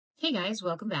Hey guys,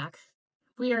 welcome back.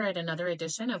 We are at another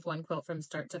edition of One Quilt from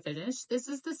Start to Finish. This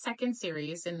is the second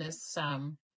series in this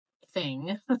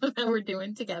thing that we're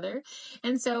doing together.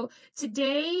 And so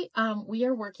today we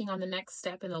are working on the next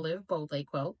step in the Live Boldly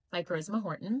quilt by Charisma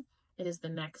Horton. It is the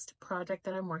next project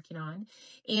that I'm working on.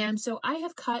 And so I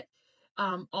have cut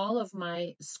all of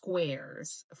my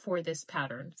squares for this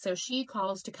pattern. So she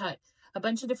calls to cut a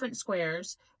bunch of different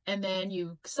squares, and then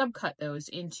you subcut those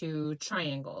into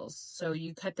triangles. So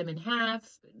you cut them in half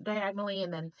diagonally,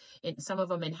 and then some of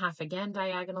them in half again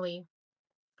diagonally.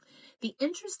 The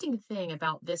interesting thing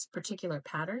about this particular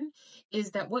pattern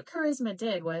is that what Charisma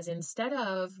did was, instead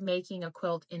of making a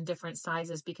quilt in different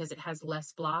sizes because it has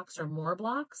less blocks or more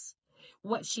blocks,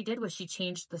 what she did was she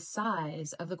changed the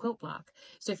size of the quilt block.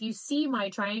 So if you see my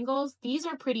triangles, these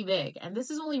are pretty big, and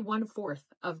this is only 1/4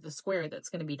 of the square that's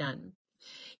going to be done.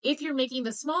 If you're making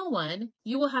the small one,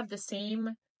 you will have the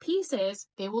same pieces,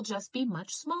 they will just be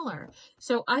much smaller.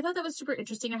 So I thought that was super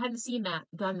interesting. I hadn't seen that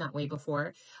done that way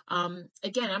before.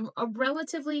 Again, I'm a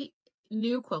relatively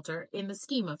new quilter in the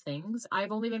scheme of things.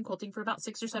 I've only been quilting for about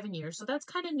 6 or 7 years, so that's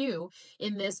kind of new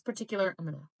in this particular, I'm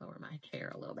gonna lower my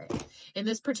chair a little bit, in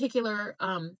this particular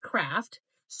craft.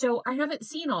 So I haven't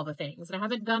seen all the things and I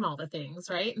haven't done all the things,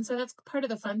 right? And so that's part of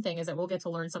the fun thing, is that we'll get to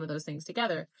learn some of those things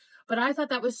together. But I thought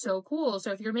that was so cool.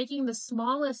 So if you're making the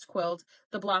smallest quilt,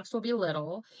 the blocks will be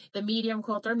little. The medium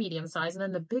quilt are medium size. And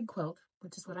then the big quilt,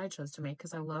 which is what I chose to make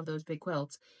because I love those big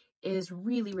quilts, is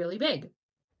really, really big.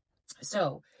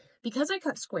 So because I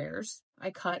cut squares,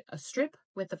 I cut a strip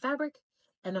with the fabric,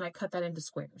 and then I cut that into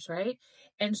squares, right?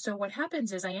 And so what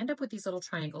happens is I end up with these little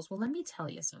triangles. Well, let me tell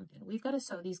you something. We've got to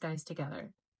sew these guys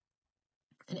together.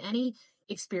 And any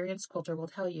experienced quilter will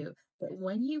tell you that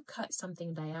when you cut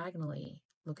something diagonally,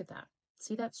 look at that.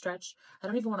 See that stretch? I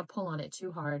don't even want to pull on it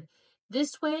too hard.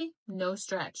 This way, no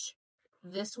stretch.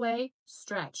 This way,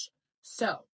 stretch.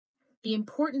 So the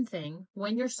important thing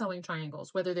when you're sewing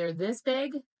triangles, whether they're this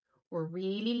big or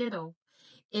really little,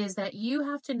 is that you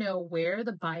have to know where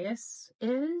the bias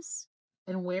is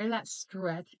and where that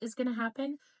stretch is going to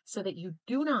happen, so that you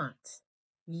do not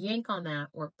yank on that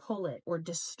or pull it or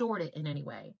distort it in any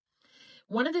way.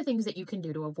 One of the things that you can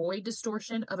do to avoid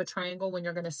distortion of a triangle when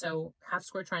you're going to sew half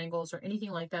square triangles or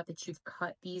anything like that, that you've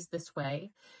cut these this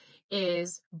way,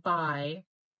 is by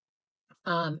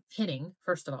pinning,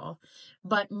 first of all,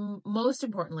 but most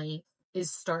importantly is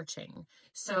starching.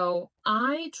 So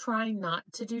I try not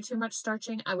to do too much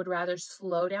starching. I would rather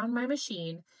slow down my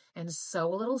machine and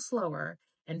sew a little slower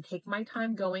and take my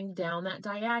time going down that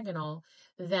diagonal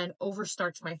than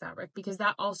overstarch my fabric, because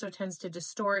that also tends to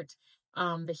distort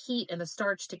the heat and the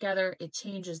starch together. It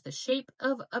changes the shape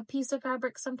of a piece of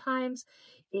fabric sometimes.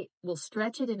 It will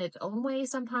stretch it in its own way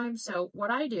sometimes. So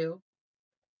what I do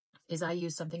is I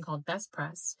use something called Best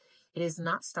Press. It is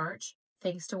not starch.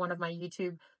 Thanks to one of my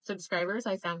YouTube subscribers,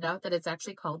 I found out that it's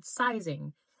actually called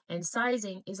sizing. And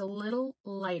sizing is a little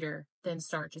lighter than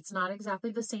starch. It's not exactly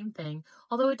the same thing,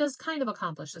 although it does kind of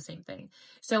accomplish the same thing.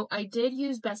 So I did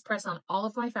use Best Press on all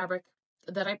of my fabric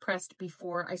that I pressed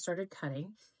before I started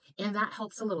cutting, and that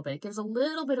helps a little bit. It gives a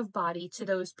little bit of body to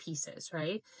those pieces,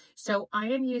 right? So I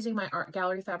am using my Art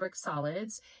Gallery Fabric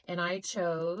Solids, and I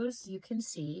chose, you can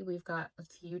see, we've got a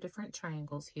few different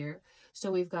triangles here.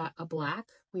 So we've got a black,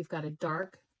 we've got a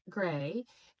dark gray,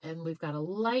 and we've got a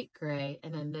light gray,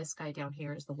 and then this guy down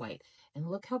here is the white. And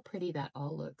look how pretty that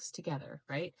all looks together,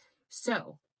 right?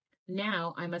 So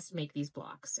now I must make these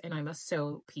blocks, and I must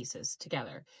sew pieces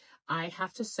together. I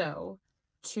have to sew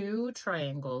 2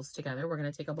 triangles together. We're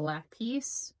going to take a black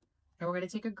piece and we're going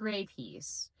to take a gray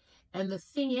piece. And the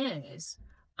thing is,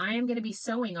 I am going to be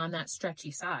sewing on that stretchy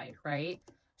side, right?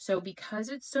 So because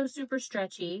it's so super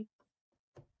stretchy,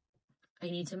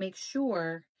 I need to make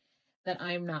sure that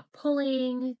I'm not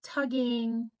pulling,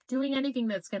 tugging, doing anything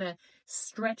that's going to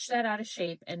stretch that out of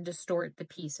shape and distort the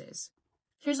pieces.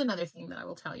 Here's another thing that I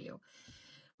will tell you.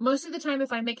 Most of the time,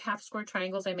 if I make half square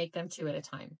triangles, I make them 2 at a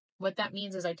time. What that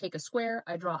means is I take a square,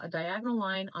 I draw a diagonal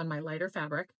line on my lighter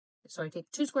fabric. So I take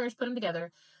 2 squares, put them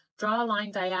together, draw a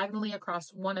line diagonally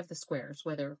across one of the squares,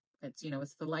 whether it's,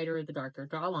 it's the lighter or the darker,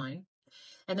 draw a line,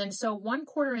 and then sew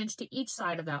 1/4 inch to each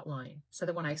side of that line. So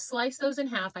that when I slice those in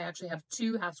half, I actually have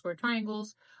 2 half square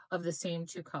triangles of the same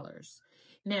 2 colors.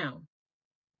 Now,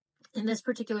 in this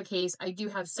particular case, I do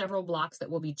have several blocks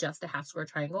that will be just a half square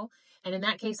triangle. And in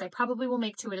that case, I probably will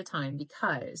make 2 at a time,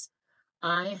 because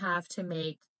I have to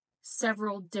make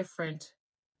several different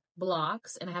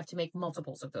blocks and I have to make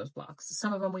multiples of those blocks.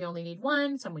 Some of them we only need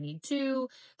 1, some we need 2.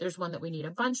 There's one that we need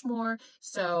a bunch more.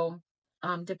 So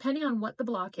depending on what the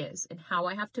block is and how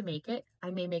I have to make it, I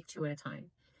may make 2 at a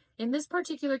time. In this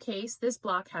particular case, this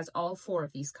block has all 4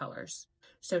 of these colors.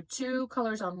 So 2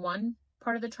 colors on one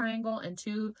part of the triangle and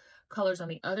 2 colors on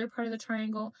the other part of the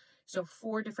triangle. So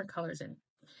 4 different colors in,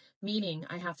 meaning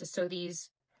I have to sew these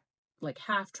like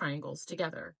half triangles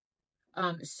together.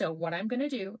 So what I'm going to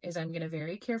do is I'm going to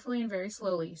very carefully and very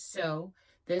slowly sew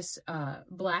this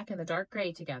black and the dark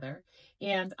gray together.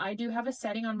 And I do have a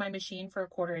setting on my machine for a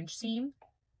 1/4 inch seam.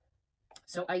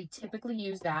 So I typically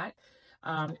use that.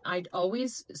 I'd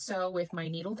always sew with my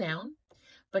needle down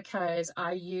because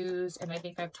I use, and I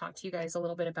think I've talked to you guys a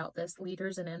little bit about this,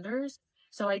 leaders and enders.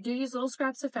 So I do use little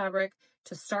scraps of fabric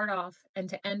to start off and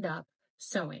to end up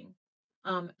sewing.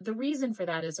 The reason for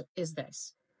that is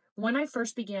this. When I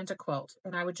first began to quilt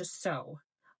and I would just sew,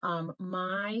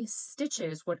 my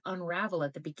stitches would unravel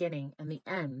at the beginning and the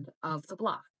end of the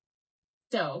block.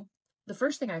 So the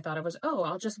first thing I thought of was, oh,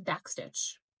 I'll just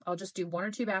backstitch. I'll just do 1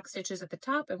 or 2 back stitches at the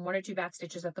top and 1 or 2 back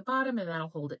stitches at the bottom, and that'll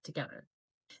hold it together.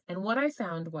 And what I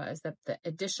found was that the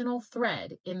additional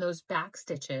thread in those back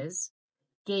stitches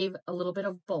gave a little bit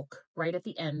of bulk right at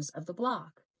the ends of the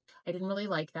block. I didn't really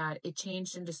like that. It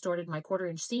changed and distorted my 1/4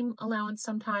 inch seam allowance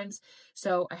sometimes,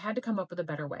 so I had to come up with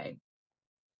a better way.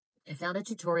 I found a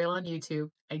tutorial on YouTube.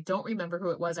 I don't remember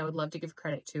who it was. I would love to give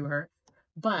credit to her,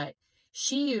 but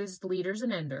she used leaders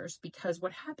and enders because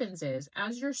what happens is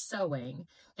as you're sewing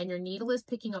and your needle is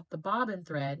picking up the bobbin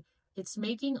thread, it's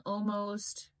making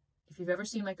almost, if you've ever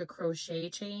seen like a crochet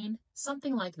chain,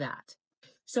 something like that.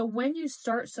 So when you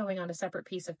start sewing on a separate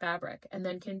piece of fabric and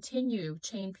then continue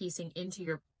chain piecing into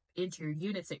your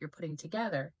units that you're putting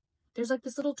together, there's like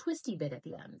this little twisty bit at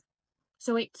the end.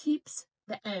 So it keeps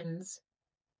the ends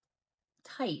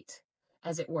tight,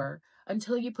 as it were,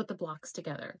 until you put the blocks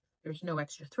together. There's no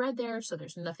extra thread there, so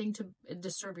there's nothing to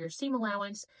disturb your seam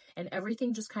allowance, and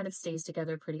everything just kind of stays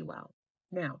together pretty well.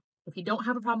 Now, if you don't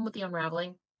have a problem with the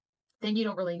unraveling, then you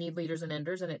don't really need leaders and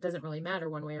enders, and it doesn't really matter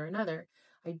one way or another.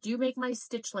 I do make my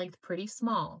stitch length pretty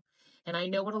small, and I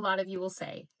know what a lot of you will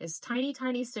say is tiny,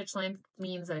 tiny stitch length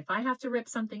means that if I have to rip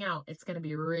something out, it's going to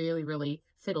be really, really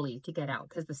fiddly to get out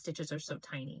because the stitches are so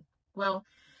tiny. Well,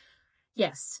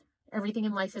 yes, everything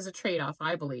in life is a trade-off,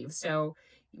 I believe. So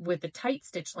with the tight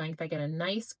stitch length, I get a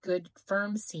nice, good,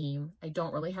 firm seam. I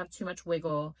don't really have too much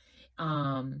wiggle.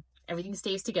 Everything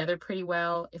stays together pretty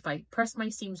well. If I press my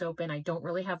seams open, I don't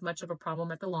really have much of a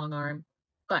problem at the long arm.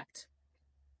 But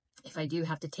if I do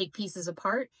have to take pieces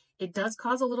apart, it does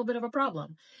cause a little bit of a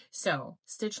problem. So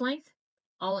stitch length,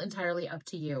 all entirely up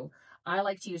to you. I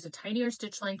like to use a tinier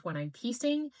stitch length when I'm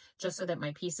piecing, just so that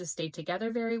my pieces stay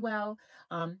together very well.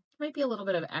 Might be a little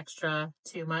bit of extra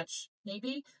too much,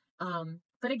 maybe.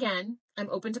 But again, I'm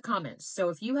open to comments. So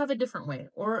if you have a different way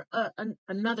or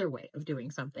another way of doing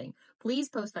something, please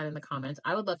post that in the comments.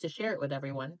 I would love to share it with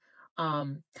everyone.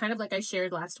 Kind of like I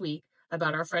shared last week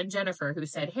about our friend Jennifer, who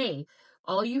said, hey,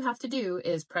 all you have to do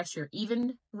is press your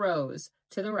even rows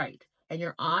to the right and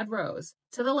your odd rows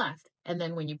to the left. And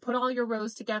then when you put all your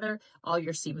rows together, all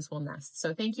your seams will nest.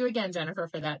 So thank you again, Jennifer,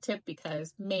 for that tip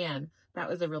because, man, that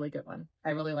was a really good one.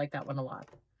 I really like that one a lot.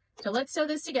 So let's sew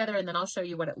this together and then I'll show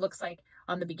you what it looks like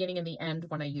on the beginning and the end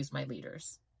when I use my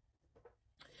leaders.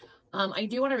 I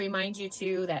do want to remind you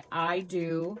too that I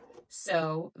do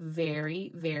sew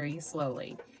very, very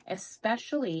slowly,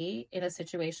 especially in a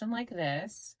situation like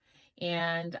this.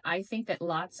 And I think that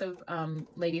lots of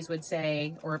ladies would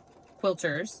say, or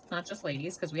quilters, not just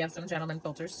ladies, because we have some gentlemen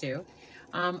quilters too.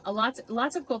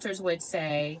 Lots of quilters would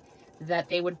say that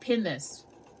they would pin this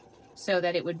so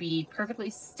that it would be perfectly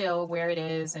still where it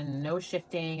is and no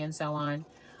shifting and so on.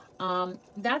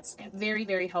 That's very,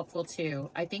 very helpful too.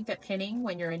 I think that pinning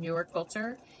when you're a newer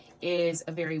quilter is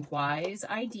a very wise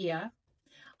idea.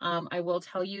 I will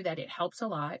tell you that it helps a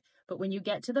lot, but when you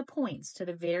get to the points, to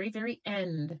the very, very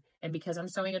end, and because I'm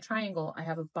sewing a triangle, I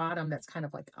have a bottom that's kind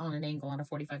of like on an angle, on a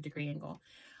 45-degree angle.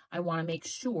 I want to make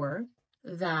sure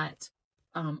that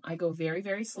I go very,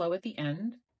 very slow at the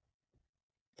end.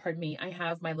 Pardon me, I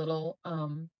have my little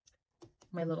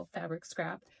fabric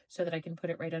scrap so that I can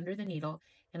put it right under the needle,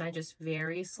 and I just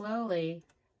very slowly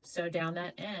sew down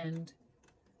that end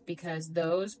because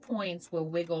those points will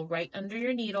wiggle right under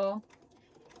your needle.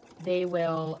 They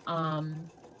will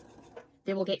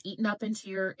get eaten up into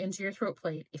your throat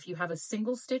plate. If you have a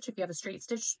single stitch, if you have a straight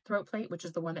stitch throat plate, which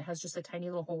is the one that has just a tiny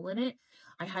little hole in it,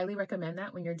 I highly recommend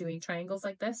that when you're doing triangles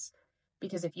like this,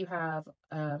 because if you have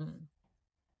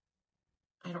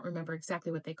I don't remember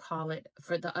exactly what they call it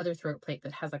for the other throat plate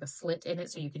that has like a slit in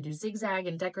it so you can do zigzag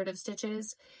and decorative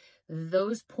stitches,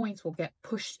 those points will get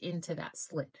pushed into that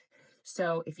slit.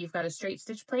 So if you've got a straight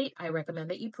stitch plate, I recommend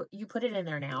that you put it in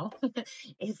there now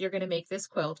if you're going to make this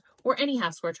quilt, or any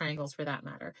half square triangles for that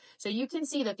matter. So you can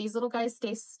see that these little guys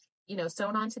stay, you know,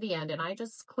 sewn onto the end, and I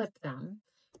just clip them,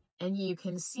 and you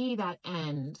can see that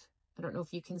end. I don't know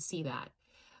if you can see that.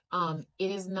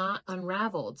 It is not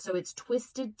unraveled, so it's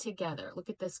twisted together. Look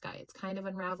at this guy. It's kind of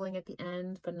unraveling at the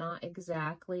end, but not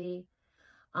exactly.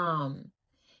 And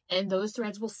those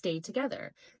threads will stay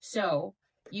together. So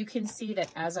you can see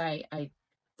that as I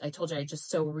told you, I just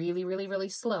sew really, really, really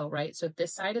slow, right? So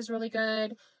this side is really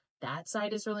good. That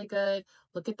side is really good.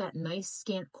 Look at that nice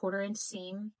scant 1/4 inch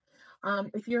seam.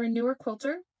 If you're a newer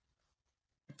quilter,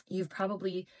 you've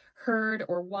probably heard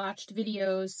or watched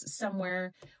videos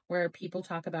somewhere where people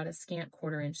talk about a scant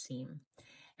 1/4 inch seam.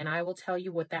 And I will tell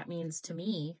you what that means to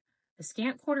me. A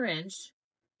scant 1/4 inch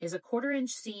is a 1/4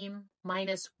 inch seam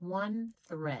minus 1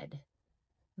 thread,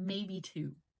 maybe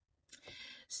 2.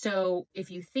 So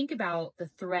if you think about the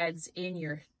threads in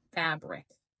your fabric,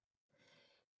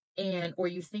 or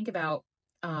you think about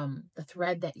the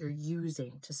thread that you're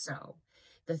using to sew,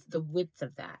 the width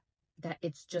of that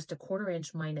it's just a 1/4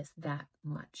 inch minus that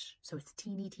much. So it's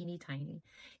teeny, teeny, tiny.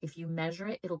 If you measure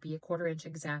it, it'll be a 1/4 inch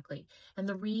exactly. And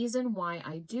the reason why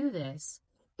I do this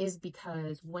is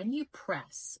because when you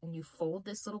press and you fold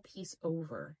this little piece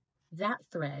over, that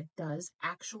thread does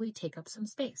actually take up some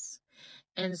space.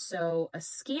 And so a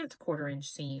scant 1/4 inch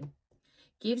seam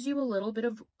gives you a little bit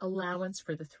of allowance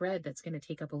for the thread that's going to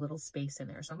take up a little space in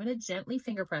there. So I'm going to gently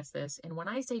finger press this. And when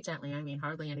I say gently, I mean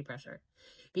hardly any pressure,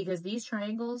 because these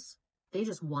triangles, they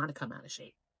just want to come out of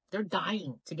shape. They're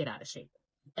dying to get out of shape.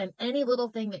 And any little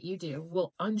thing that you do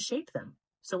will unshape them.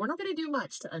 So we're not going to do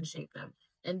much to unshape them.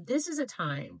 And this is a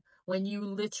time when you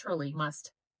literally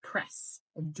must press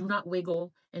and do not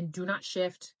wiggle and do not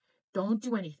shift. Don't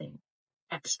do anything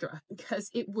extra, because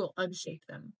it will unshape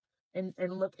them. And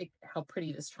look at how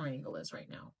pretty this triangle is right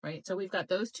now, right? So we've got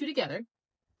those two together.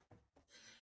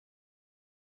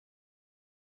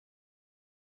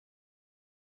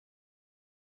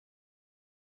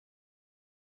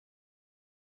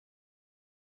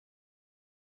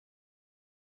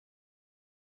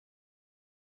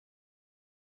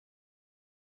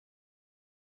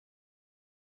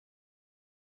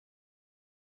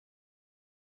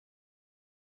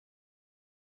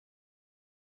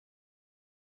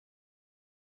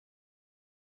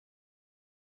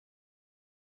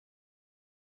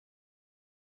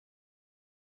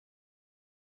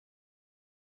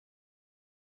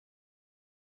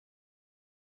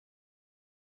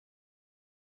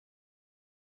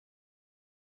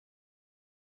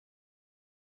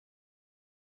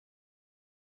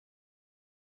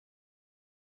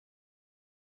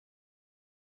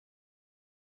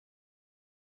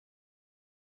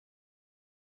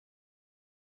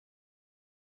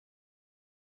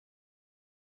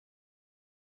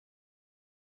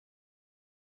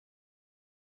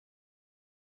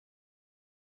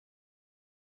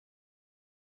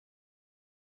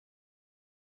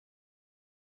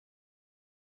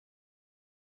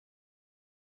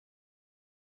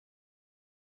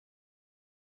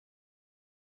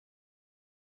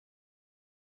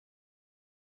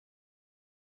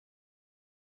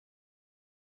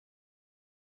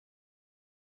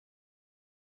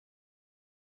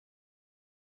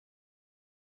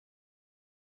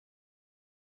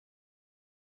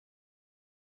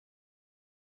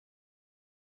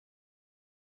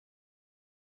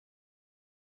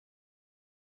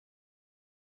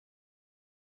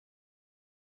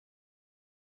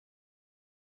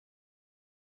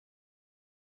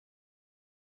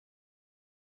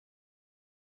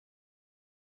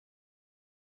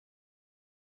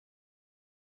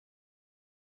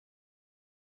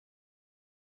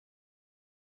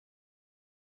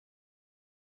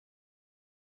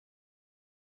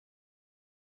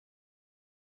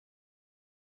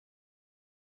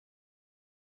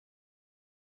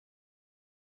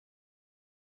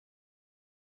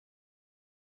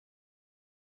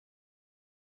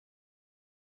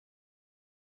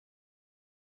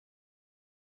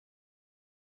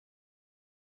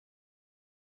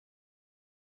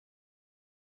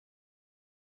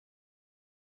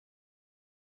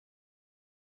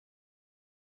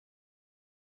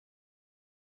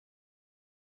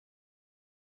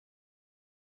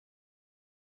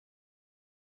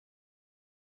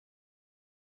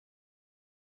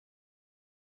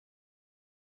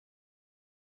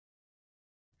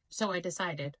 So I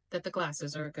decided that the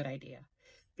glasses are a good idea,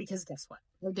 because guess what?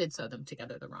 I did sew them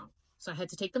together the wrong. So I had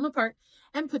to take them apart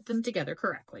and put them together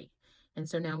correctly. And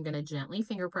so now I'm going to gently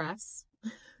finger press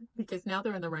because now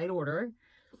they're in the right order.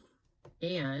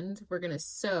 And we're going to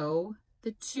sew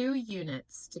the two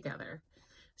units together.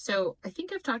 So I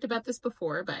think I've talked about this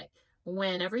before, but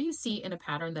whenever you see in a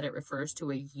pattern that it refers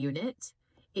to a unit,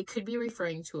 it could be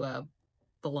referring to a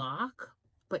block,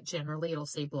 but generally it'll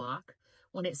say block.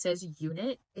 When it says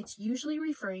unit, it's usually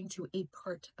referring to a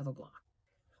part of a block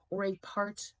or a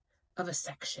part of a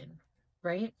section,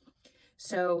 right?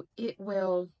 So it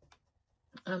will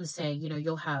say, you know,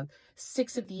 you'll have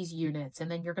 6 of these units, and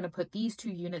then you're going to put these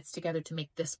 2 units together to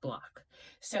make this block.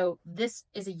 So this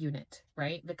is a unit,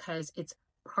 right? Because it's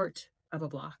part of a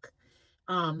block.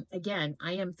 Again,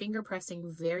 I am finger pressing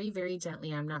very, very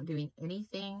gently. I'm not doing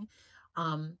anything,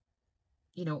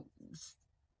 you know,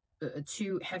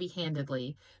 too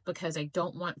heavy-handedly, because I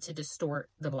don't want to distort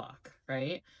the block,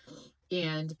 right?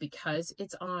 And because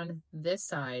it's on this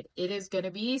side, it is going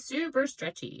to be super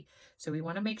stretchy. So we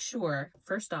want to make sure,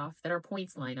 first off, that our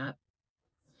points line up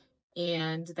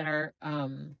and that our,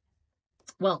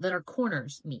 that our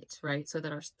corners meet, right? So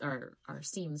that our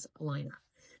seams line up.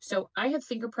 So I have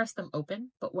finger pressed them open,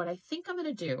 but what I think I'm going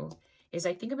to do is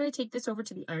I think I'm going to take this over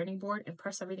to the ironing board and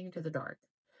press everything into the dark,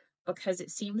 because it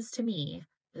seems to me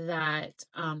that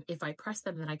if I press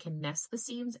them, then I can nest the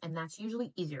seams, and that's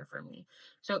usually easier for me.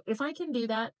 So if I can do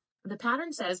that, the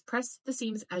pattern says press the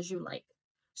seams as you like.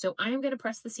 So I am going to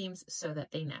press the seams so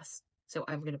that they nest. So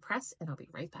I'm going to press, and I'll be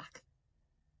right back.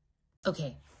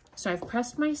 Okay, so I've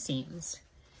pressed my seams,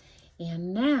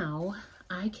 and now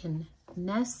I can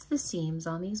nest the seams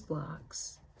on these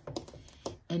blocks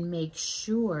and make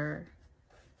sure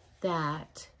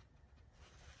that,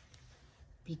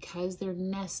 because they're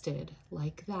nested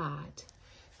like that,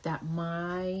 that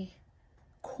my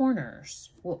corners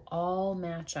will all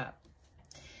match up.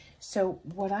 So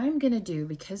what I'm gonna do,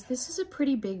 because this is a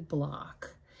pretty big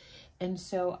block, and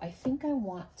so I think I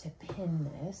want to pin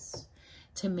this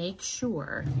to make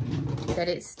sure that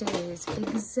it stays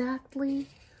exactly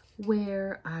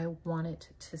where I want it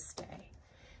to stay.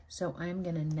 So I'm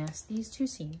gonna nest these 2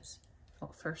 seams.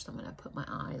 Well, first I'm gonna put my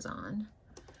eyes on,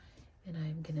 and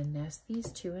I'm gonna nest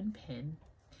these 2 and pin.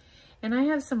 And I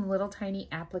have some little tiny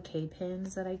applique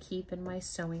pins that I keep in my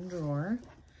sewing drawer.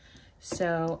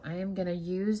 So I am gonna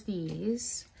use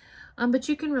these, but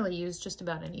you can really use just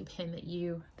about any pin that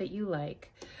you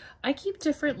like. I keep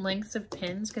different lengths of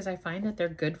pins because I find that they're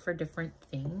good for different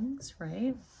things,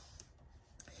 right?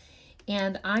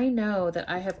 And I know that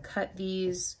I have cut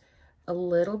these a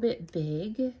little bit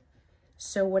big.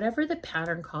 So whatever the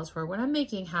pattern calls for, when I'm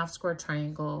making half square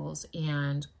triangles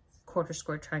and quarter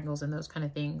square triangles and those kind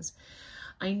of things,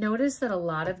 I notice that a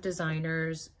lot of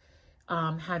designers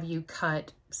have you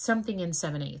cut something in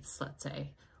 7/8, let's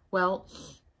say. Well,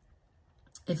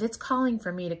 if it's calling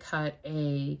for me to cut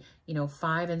a,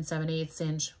 5 7/8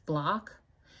 inch block,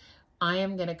 I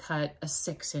am going to cut a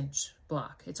 6-inch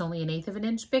block. It's only 1/8 of an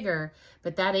inch bigger,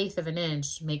 but that 1/8 of an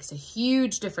inch makes a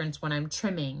huge difference when I'm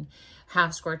trimming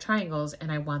half square triangles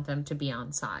and I want them to be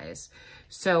on size.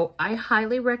 So I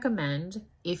highly recommend,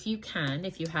 if you can,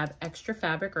 if you have extra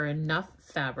fabric or enough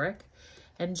fabric,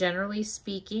 and generally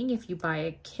speaking, if you buy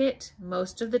a kit,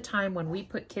 most of the time when we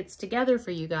put kits together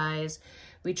for you guys,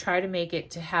 we try to make it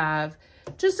to have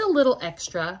just a little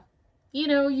extra. You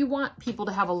know, you want people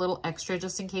to have a little extra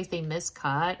just in case they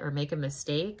miscut or make a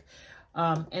mistake.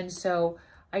 And so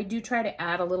I do try to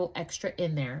add a little extra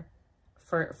in there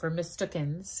for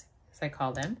mistookens, as I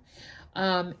call them.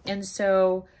 And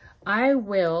so I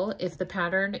will, if the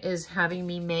pattern is having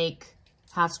me make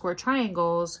half square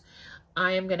triangles,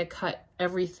 I am going to cut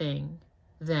everything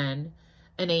then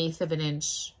 1/8 of an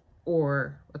inch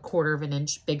or 1/4 of an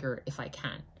inch bigger if I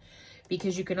can.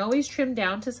 Because you can always trim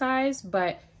down to size,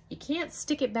 but you can't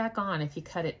stick it back on if you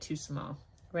cut it too small,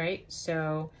 right?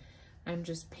 So I'm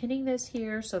just pinning this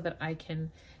here so that I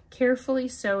can carefully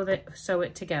sew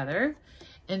it together.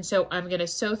 And so I'm going to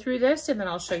sew through this, and then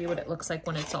I'll show you what it looks like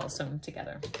when it's all sewn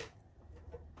together.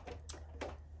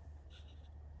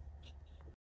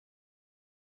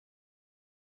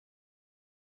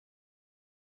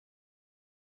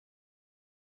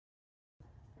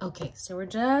 Okay, so we're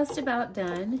just about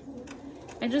done.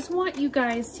 I just want you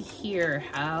guys to hear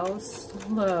how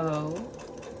slow,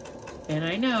 and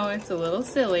I know it's a little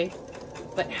silly,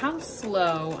 but how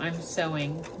slow I'm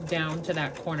sewing down to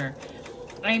that corner.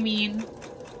 I mean,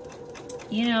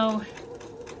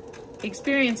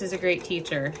 experience is a great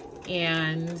teacher,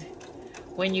 and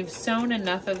when you've sewn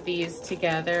enough of these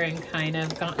together and kind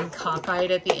of gotten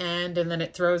cockeyed at the end and then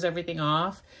it throws everything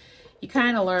off, you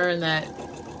kind of learn that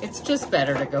it's just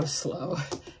better to go slow.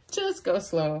 Just go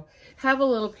slow. Have a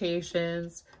little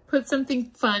patience. Put something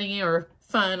funny or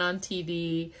fun on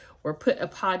TV, or put a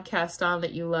podcast on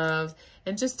that you love,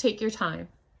 and just take your time.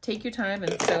 Take your time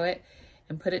and sew it.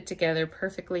 and put it together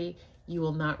perfectly. You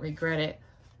will not regret it.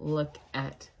 Look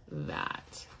at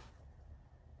that.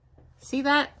 See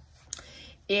that?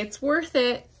 It's worth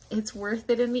it. It's worth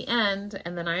it in the end.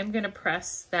 And then I'm going to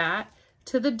press that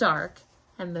to the dark,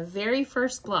 and the very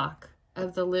first block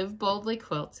of the Live Boldly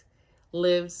quilt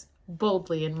lives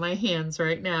boldly in my hands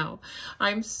right now.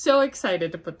 I'm so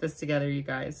excited to put this together, you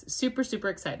guys. Super, super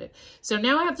excited. So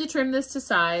now I have to trim this to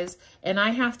size, and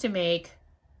I have to make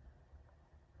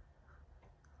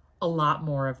a lot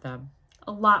more of them.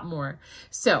 A lot more.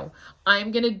 So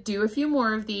I'm going to do a few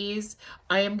more of these.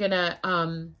 I am going to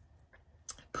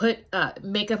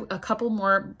make a couple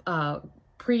more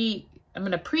I'm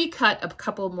going to pre-cut a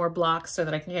couple more blocks so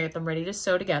that I can get them ready to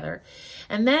sew together.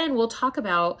 And then we'll talk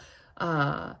about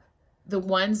the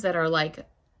ones that are like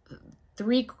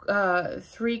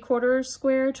three-quarter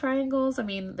square triangles. I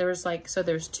mean, there's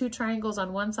there's 2 triangles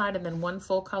on one side and then 1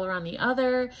 full color on the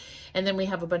other. And then we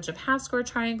have a bunch of half square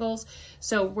triangles.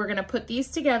 So we're going to put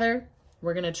these together.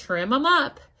 We're going to trim them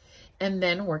up, and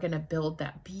then we're going to build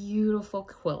that beautiful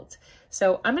quilt.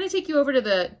 So I'm going to take you over to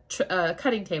the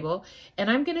cutting table, and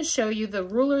I'm going to show you the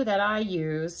ruler that I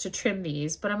use to trim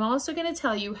these, but I'm also going to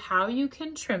tell you how you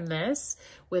can trim this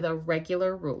with a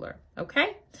regular ruler,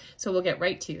 okay? So we'll get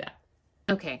right to that.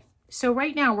 Okay, so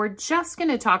right now we're just going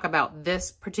to talk about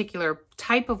this particular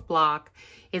type of block.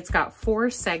 It's got 4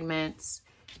 segments.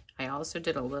 I also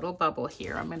did a little bubble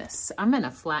here. I'm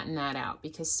gonna flatten that out,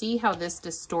 because see how this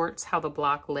distorts how the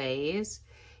block lays?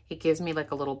 It gives me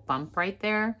like a little bump right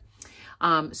there.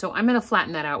 So I'm gonna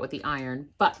flatten that out with the iron,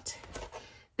 but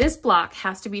this block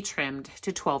has to be trimmed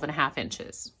to 12.5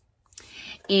 inches.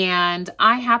 And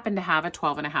I happen to have a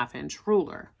 12.5 inch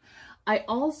ruler. I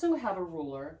also have a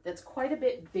ruler that's quite a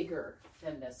bit bigger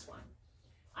than this one.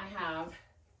 I have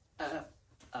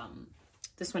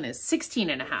this one is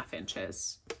 16.5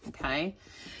 inches, okay?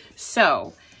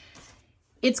 So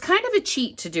it's kind of a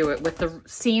cheat to do it with the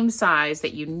same size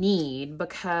that you need,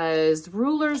 because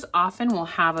rulers often will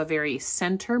have a very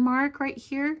center mark right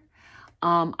here.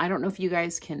 I don't know if you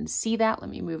guys can see that. Let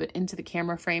me move it into the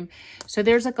camera frame. So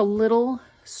there's like a little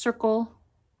circle,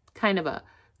 kind of a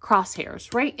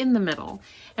crosshairs right in the middle.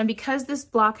 And because this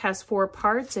block has 4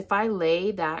 parts, if I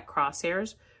lay that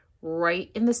crosshairs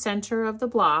right in the center of the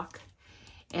block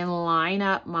and line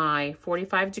up my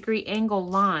 45-degree angle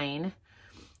line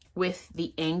with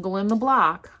the angle in the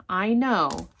block, I know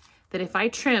that if I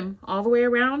trim all the way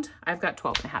around, I've got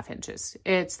 12.5 inches.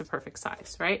 It's the perfect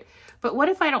size, right? But what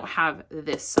if I don't have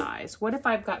this size? What if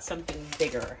I've got something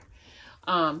bigger?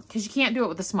 Because you can't do it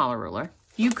with a smaller ruler.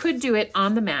 You could do it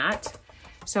on the mat.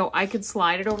 So I could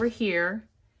slide it over here,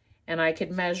 and I could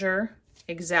measure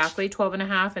exactly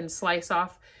 12.5 and slice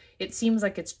off. It seems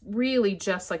like it's really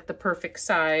just like the perfect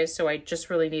size, so I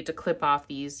just really need to clip off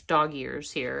these dog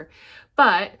ears here.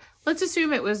 But let's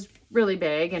assume it was really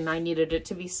big and I needed it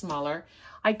to be smaller.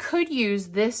 I could use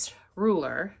this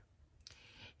ruler,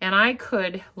 and I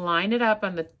could line it up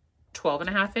on the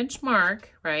 12.5 inch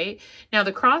mark, right? Now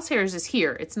the crosshairs is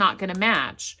here. It's not going to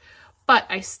match, but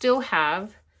I still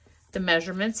have the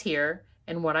measurements here.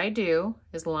 And what I do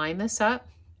is line this up.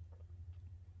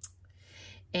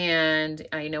 And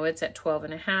I know it's at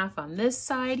 12.5 on this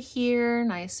side here,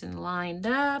 nice and lined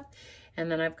up. And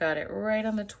then I've got it right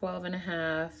on the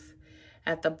 12.5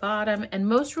 at the bottom. And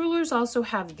most rulers also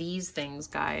have these things,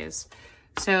 guys.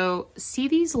 So see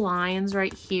these lines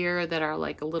right here that are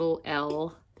like a little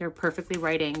L? They're perfectly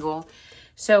right angle.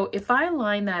 So if I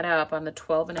line that up on the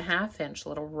 12.5 inch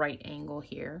little right angle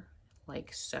here,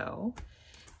 like so,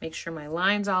 make sure my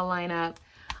lines all line up.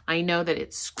 I know that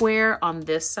it's square on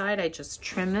this side. I just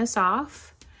trim this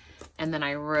off, and then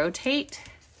I rotate,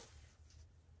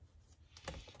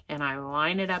 and I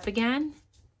line it up again,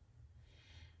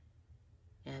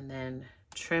 and then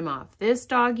trim off this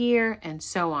dog ear, and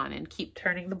so on, and keep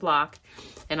turning the block,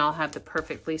 and I'll have the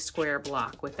perfectly square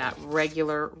block with that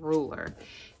regular ruler.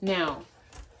 Now,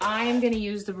 I'm going to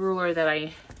use the ruler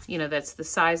that that's the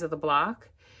size of the block.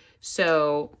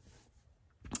 So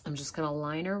I'm just going to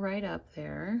line her right up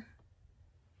there.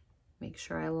 Make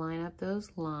sure I line up those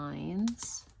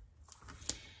lines.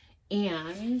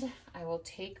 And I will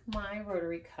take my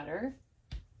rotary cutter.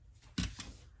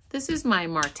 This is my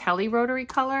Martelli rotary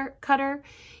cutter.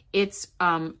 It's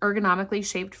ergonomically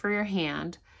shaped for your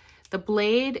hand. The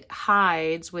blade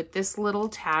hides with this little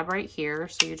tab right here.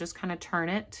 So you just kind of turn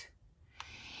it.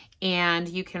 And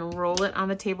you can roll it on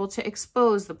the table to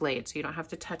expose the blade so you don't have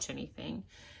to touch anything.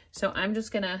 So I'm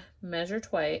just gonna measure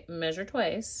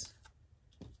twice.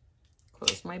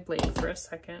 Close my blade for a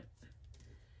second.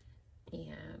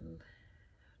 And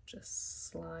just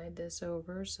slide this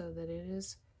over so that it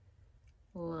is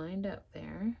lined up there.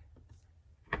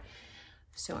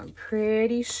 So I'm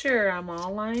pretty sure I'm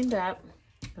all lined up.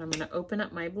 And I'm going to open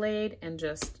up my blade and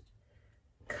just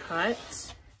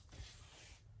cut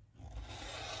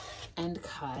and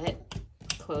cut.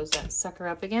 Close that sucker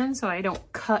up again so I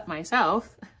don't cut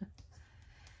myself.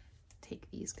 Take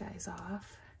these guys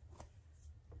off.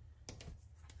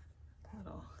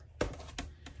 That'll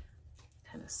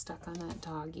kind of stuck on that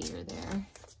dog ear there.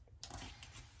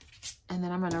 And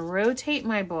then I'm going to rotate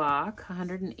my block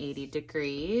 180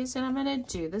 degrees, and I'm going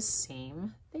to do the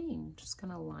same thing. Just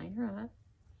going to line her up.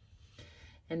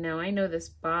 And now I know this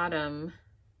bottom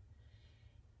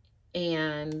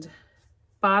and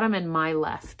my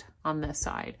left on this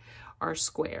side are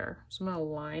square. So I'm going to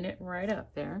line it right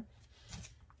up there.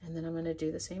 And then I'm going to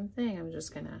do the same thing. I'm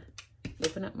just going to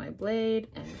open up my blade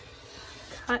and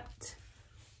cut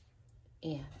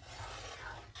and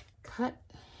cut.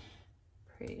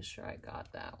 Pretty sure I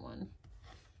got that one.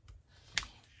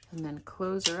 And then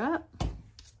close her up.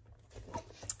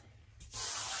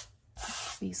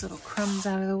 These little crumbs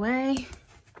out of the way.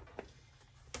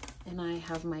 And I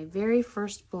have my very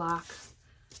first block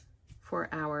for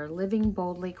our Living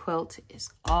Boldly quilt is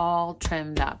all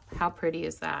trimmed up. How pretty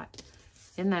is that?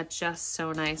 Isn't that just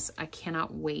so nice? I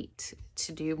cannot wait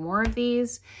to do more of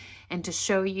these and to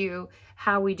show you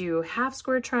how we do half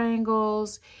square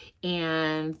triangles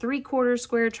and 3/4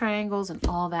 square triangles and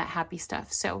all that happy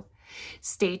stuff. So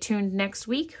stay tuned next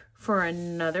week for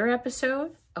another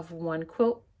episode of One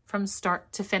Quilt from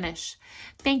Start to Finish.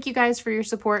 Thank you guys for your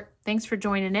support. Thanks for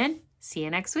joining in. See you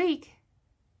next week.